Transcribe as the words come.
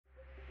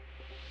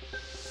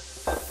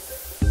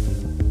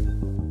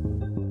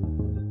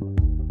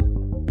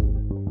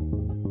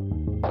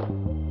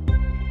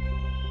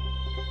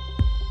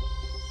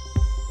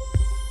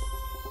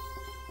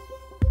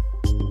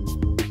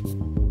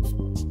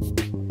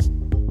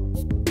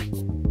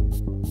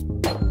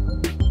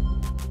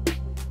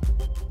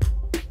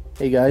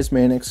Hey guys,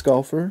 Manix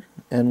Golfer,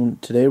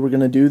 and today we're going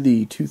to do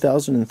the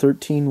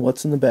 2013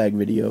 What's in the Bag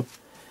video.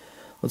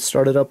 Let's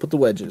start it up with the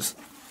wedges.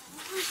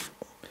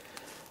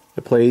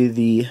 I play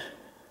the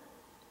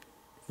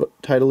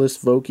Titleist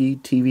Vokey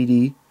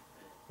TVD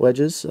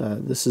wedges.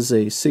 This is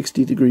a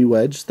 60 degree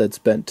wedge that's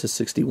bent to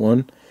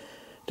 61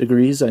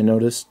 degrees. I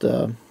noticed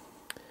it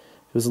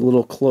was a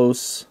little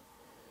close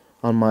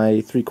on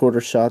my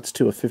 3/4 shots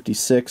to a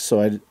 56,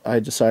 so I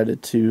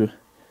decided to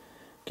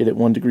get it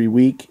 1 degree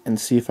weak and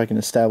see if I can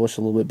establish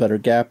a little bit better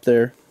gap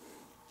there.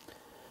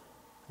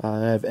 I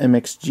have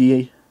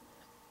MXG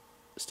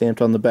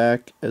stamped on the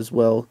back as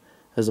well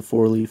as a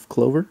 4-leaf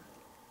clover.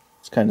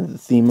 It's kind of the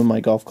theme of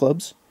my golf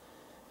clubs.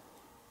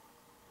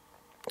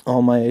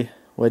 All my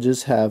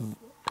wedges have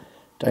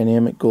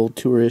Dynamic Gold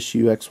Tour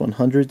issue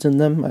X100s in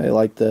them. I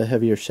like the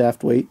heavier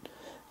shaft weight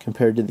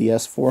compared to the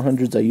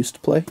S400s I used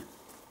to play.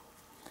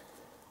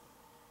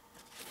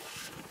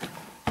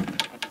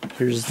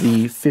 Here's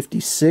the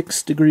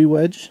 56 degree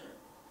wedge.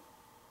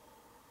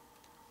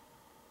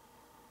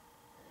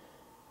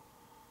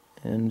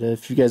 And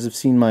if you guys have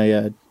seen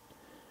my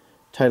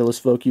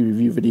Titleist Vokey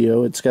review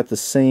video, it's got the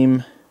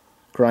same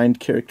grind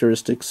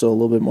characteristics, so a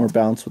little bit more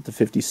bounce with the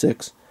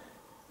 56.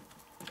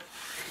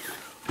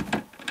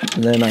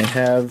 And then I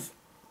have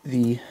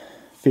the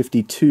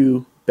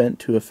 52 bent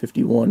to a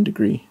 51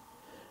 degree.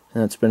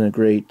 And that's been a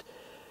great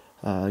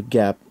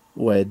gap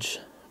wedge,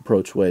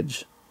 approach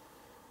wedge,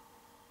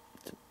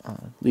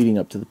 leading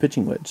up to the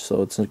pitching wedge.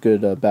 So it's a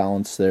good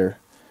balance there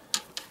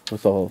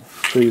with all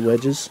three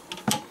wedges.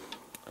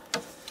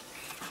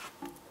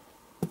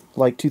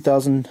 Like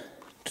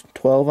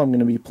 2012, I'm going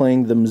to be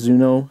playing the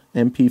Mizuno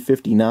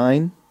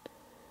MP59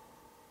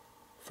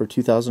 for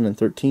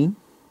 2013.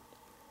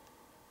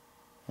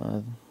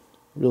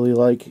 Really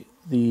like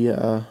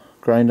the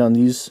grind on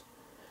these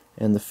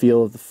and the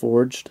feel of the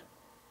forged.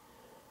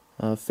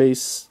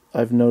 Face,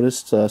 I've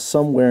noticed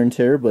some wear and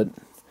tear, but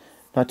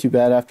not too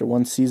bad after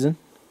one season.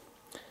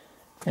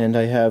 And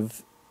I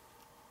have,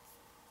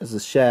 as a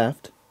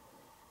shaft,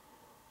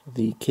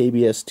 the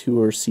KBS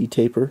Tour C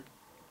taper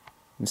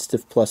and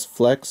Stiff Plus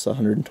Flex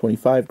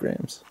 125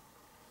 grams.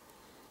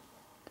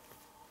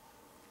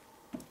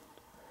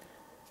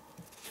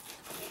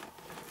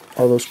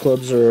 All those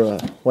clubs are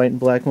white and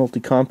black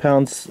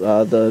multi-compounds.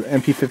 The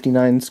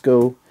MP59s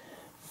go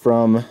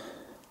from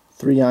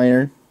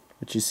 3-iron,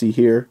 which you see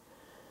here,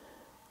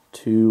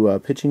 to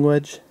pitching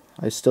wedge.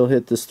 I still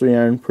hit this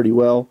 3-iron pretty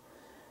well,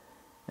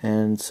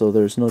 and so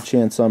there's no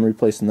chance I'm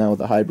replacing that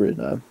with a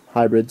hybrid.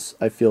 Hybrids,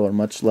 I feel, are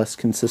much less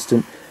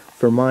consistent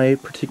for my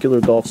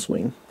particular golf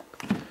swing.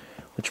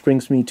 Which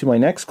brings me to my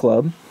next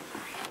club,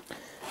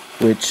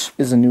 which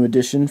is a new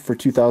addition for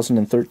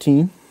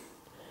 2013.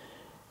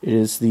 It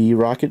is the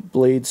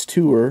Rocketbladez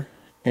Tour,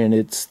 and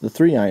it's the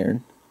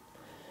 3-iron.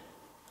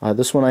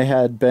 This one I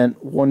had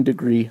bent 1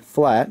 degree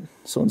flat,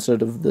 so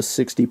instead of the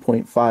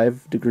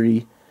 60.5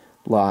 degree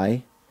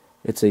lie,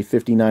 it's a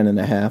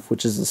 59.5,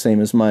 which is the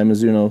same as my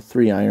Mizuno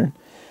 3-iron.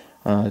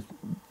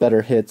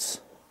 Better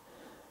hits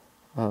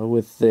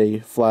with a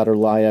flatter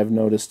lie. I've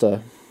noticed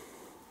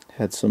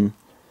had some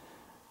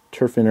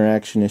turf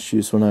interaction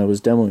issues when I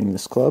was demoing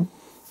this club,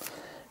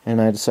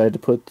 and I decided to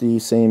put the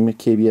same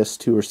KBS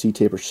Tour C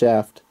taper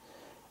shaft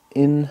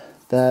in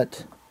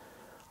that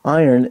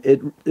iron.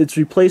 It's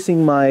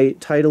replacing my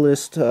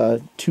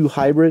Titleist 2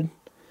 hybrid,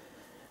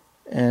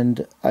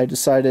 and I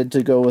decided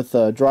to go with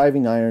a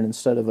driving iron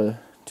instead of a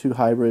 2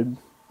 hybrid,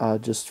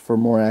 just for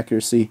more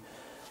accuracy.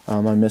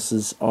 My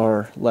misses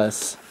are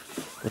less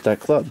with that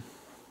club.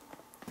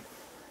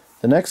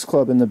 The next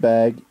club in the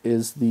bag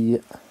is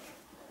the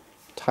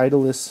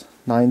Titleist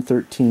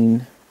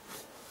 913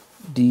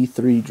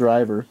 D3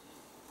 driver,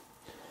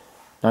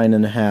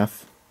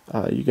 9.5.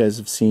 You guys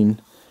have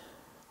seen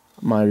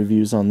my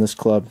reviews on this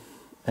club,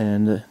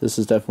 and this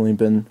has definitely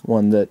been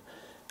one that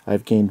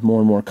I've gained more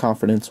and more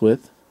confidence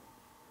with.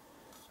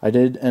 I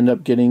did end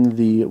up getting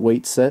the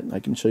weight set. I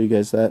can show you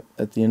guys that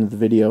at the end of the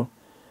video.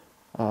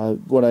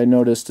 What I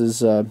noticed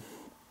is I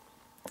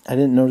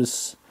didn't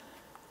notice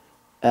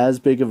as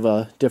big of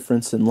a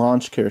difference in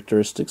launch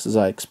characteristics as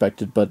I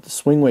expected, but the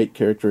swing weight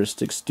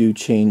characteristics do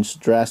change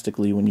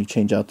drastically when you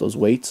change out those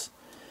weights.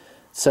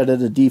 Set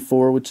at a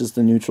D4, which is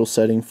the neutral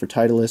setting for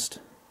Titleist.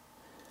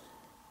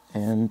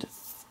 And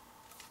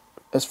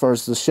as far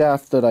as the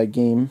shaft that I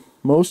game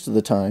most of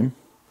the time,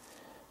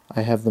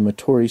 I have the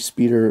Motori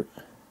Speeder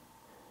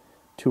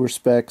Tour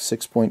Spec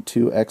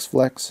 6.2 X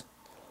Flex,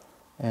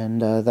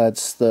 and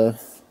that's the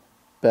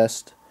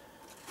best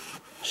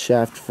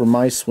shaft for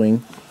my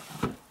swing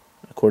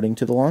according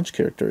to the launch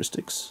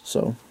characteristics.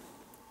 So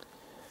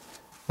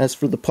as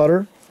for the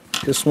putter,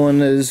 this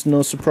one is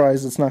no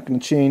surprise, it's not going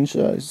to change.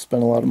 I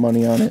spent a lot of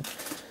money on it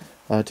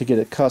to get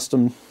it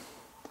custom,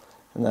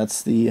 and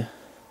that's the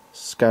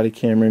Scotty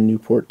Cameron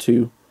Newport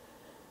 2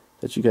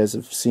 that you guys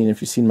have seen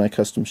if you've seen my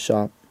custom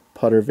shop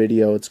putter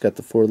video. It's got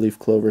the 4-leaf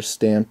clover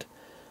stamped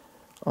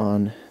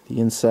on the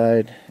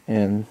inside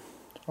and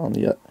on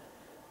the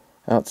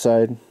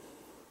outside.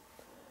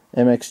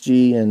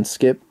 MXG and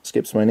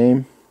Skip's my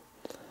name,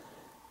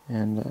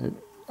 and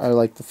I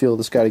like the feel of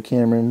the Scotty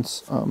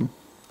Camerons.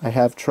 I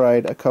have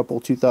tried a couple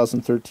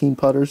 2013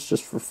 putters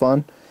just for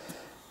fun,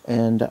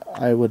 and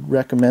I would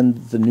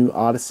recommend the new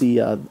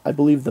Odyssey. I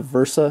believe the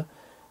Versa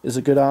is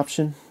a good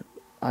option.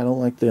 I don't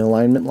like the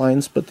alignment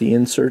lines, but the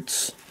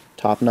inserts,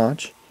 top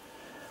notch.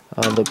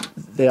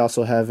 They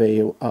also have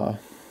a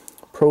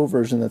Pro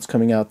version that's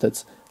coming out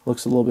that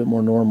looks a little bit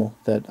more normal,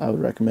 that I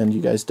would recommend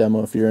you guys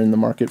demo if you're in the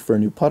market for a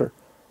new putter.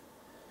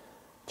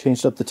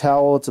 Changed up the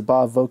towel. It's a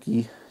Made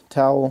Vokey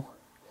towel.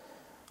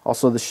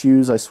 Also the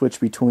shoes, I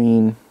switched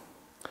between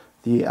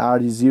the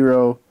Audi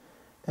Zero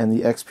and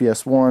the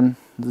XPS 1.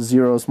 The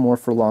Zero is more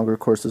for longer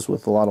courses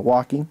with a lot of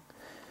walking.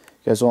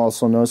 You guys will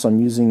also notice I'm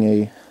using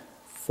a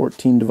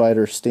 14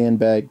 divider stand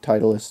bag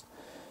Titleist.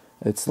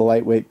 It's the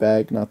lightweight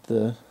bag, not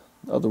the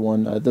other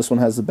one. This one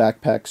has the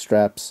backpack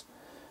straps,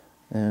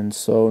 and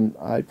so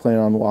I plan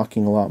on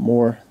walking a lot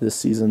more this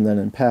season than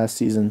in past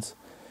seasons.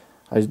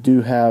 I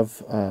do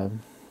have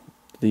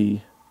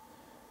the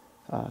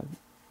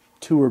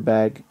tour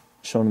bag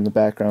shown in the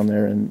background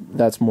there, and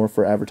that's more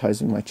for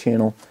advertising my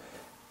channel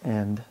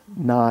and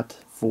not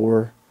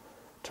for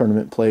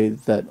tournament play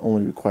that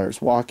only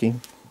requires walking.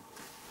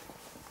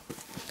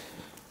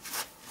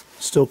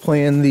 Still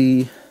playing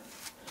the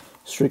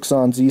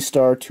Strixon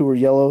Z-Star Tour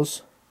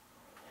Yellows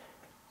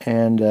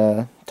and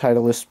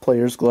Titleist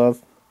Player's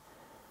Glove.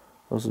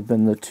 Those have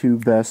been the two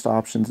best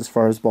options as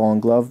far as ball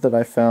and glove that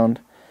I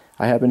found.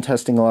 I have been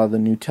testing a lot of the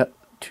new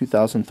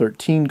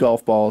 2013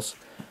 golf balls.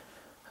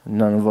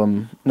 None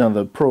of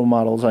the pro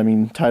models. I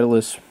mean,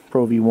 Titleist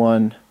Pro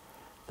V1,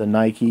 the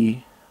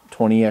Nike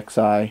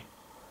 20XI,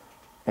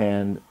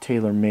 and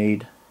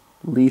TaylorMade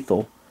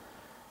Lethal.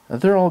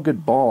 They're all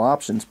good ball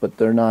options, but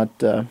they're not.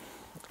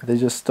 They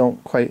just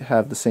don't quite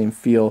have the same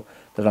feel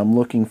that I'm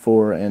looking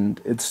for,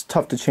 and it's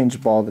tough to change a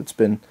ball that's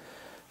been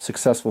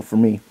successful for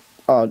me.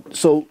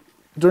 So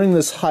during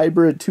this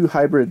two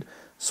hybrid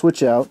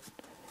switch out,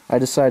 I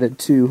decided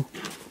to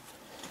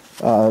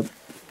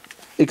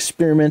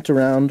experiment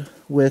around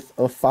with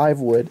a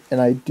 5-wood, and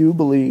I do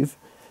believe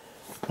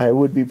I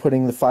would be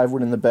putting the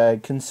 5-wood in the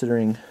bag,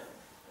 considering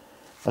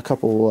a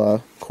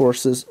couple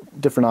courses,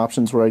 different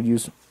options where I'd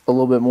use a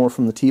little bit more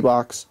from the tee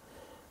box.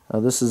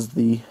 This is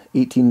the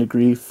 18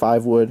 degree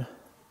 5-wood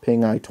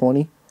Ping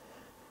I-20,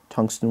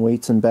 tungsten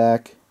weights and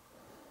back,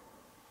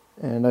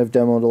 and I've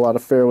demoed a lot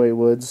of fairway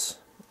woods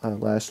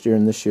last year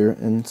and this year,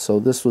 and so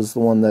this was the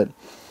one that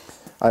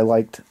I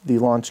liked the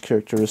launch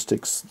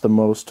characteristics the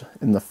most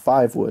in the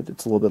 5-wood.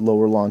 It's a little bit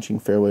lower launching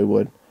fairway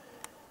wood.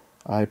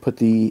 I put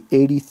the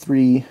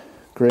 83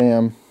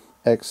 gram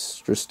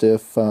extra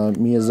stiff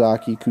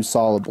Miyazaki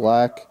Kusala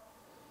Black,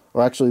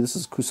 or actually this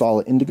is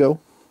Kusala Indigo,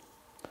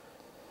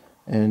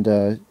 and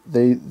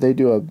they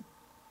do a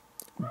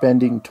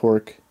bending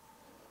torque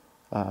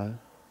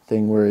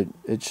thing where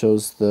it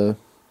shows the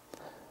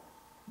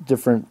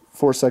different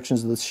 4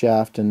 sections of the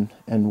shaft and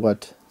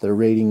what the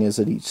rating is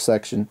at each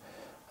section.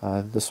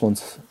 This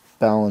one's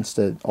balanced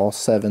at all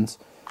 7s,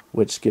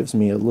 which gives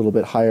me a little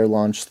bit higher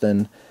launch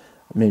than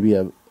maybe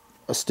a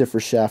stiffer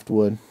shaft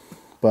would,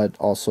 but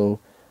also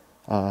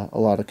a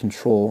lot of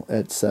control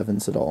at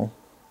 7s at all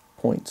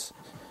points.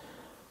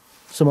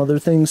 Some other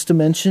things to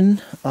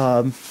mention.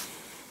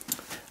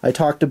 I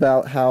talked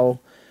about how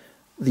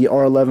the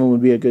R11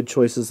 would be a good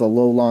choice as a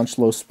low launch,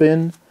 low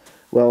spin.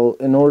 Well,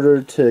 in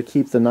order to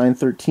keep the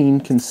 913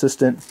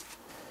 consistent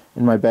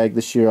in my bag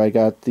this year, I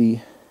got the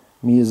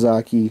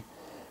Miyazaki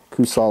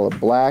Kusala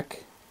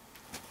Black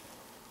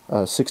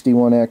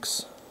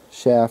 61X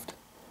shaft.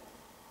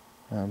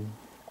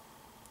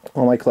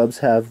 All my clubs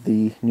have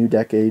the New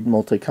Decade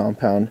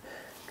multi-compound.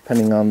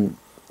 Depending on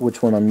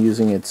which one I'm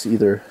using, it's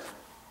either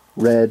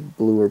red,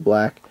 blue, or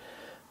black.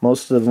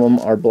 Most of them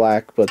are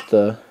black, but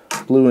the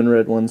blue and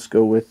red ones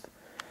go with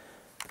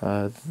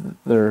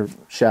their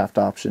shaft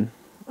option.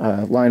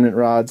 Alignment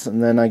rods,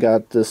 and then I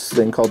got this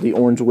thing called the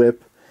Orange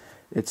Whip.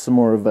 It's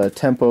more of a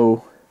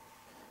tempo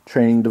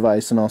training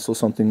device and also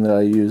something that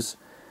I use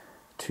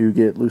to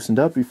get loosened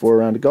up before a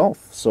round of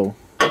golf. So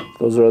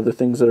those are other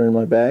things that are in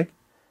my bag.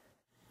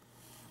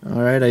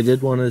 Alright, I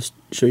did want to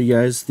show you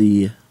guys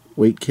the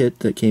weight kit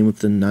that came with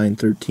the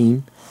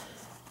 913.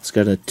 It's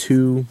got a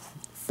 2,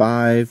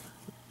 5,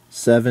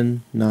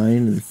 7, 9,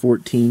 and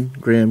 14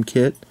 gram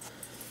kit.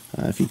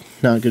 If you're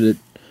not good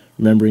at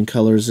remembering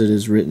colors, it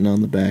is written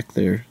on the back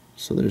there.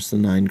 So there's the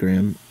 9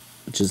 gram,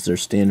 which is their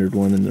standard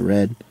one in the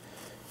red.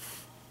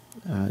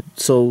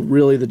 So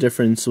really the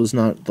difference was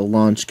not the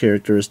launch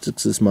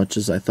characteristics as much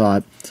as I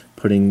thought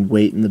putting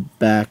weight in the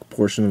back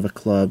portion of a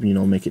club, you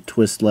know, make it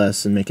twist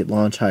less and make it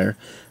launch higher.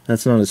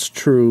 That's not as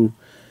true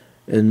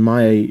in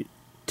my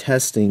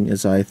testing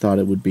as I thought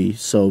it would be.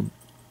 So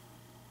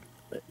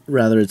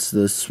rather it's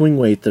the swing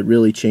weight that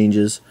really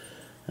changes.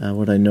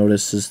 What I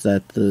noticed is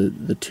that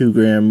the 2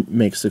 gram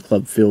makes the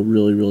club feel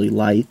really, really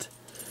light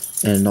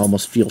and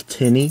almost feel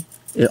tinny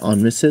on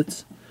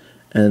mishits,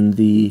 and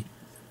the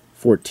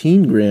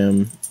 14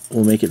 gram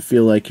will make it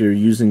feel like you're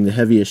using the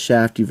heaviest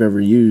shaft you've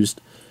ever used,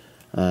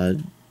 but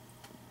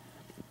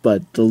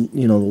the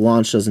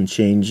launch doesn't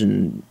change,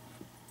 and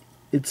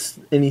it's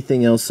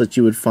anything else that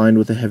you would find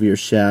with a heavier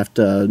shaft,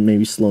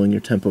 maybe slowing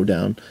your tempo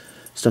down,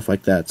 stuff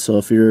like that. So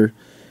if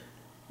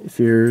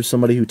you're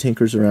somebody who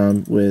tinkers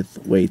around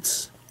with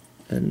weights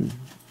and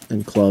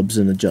clubs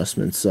and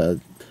adjustments,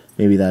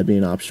 maybe that'd be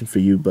an option for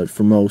you. But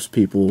for most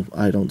people,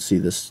 I don't see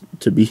this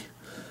to be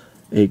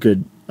a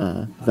good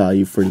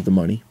value for the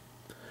money.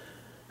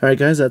 Alright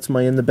guys, that's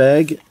my in the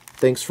bag.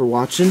 Thanks for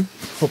watching.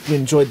 Hope you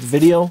enjoyed the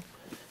video.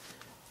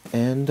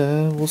 And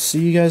we'll see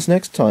you guys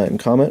next time.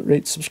 Comment,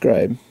 rate,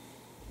 subscribe.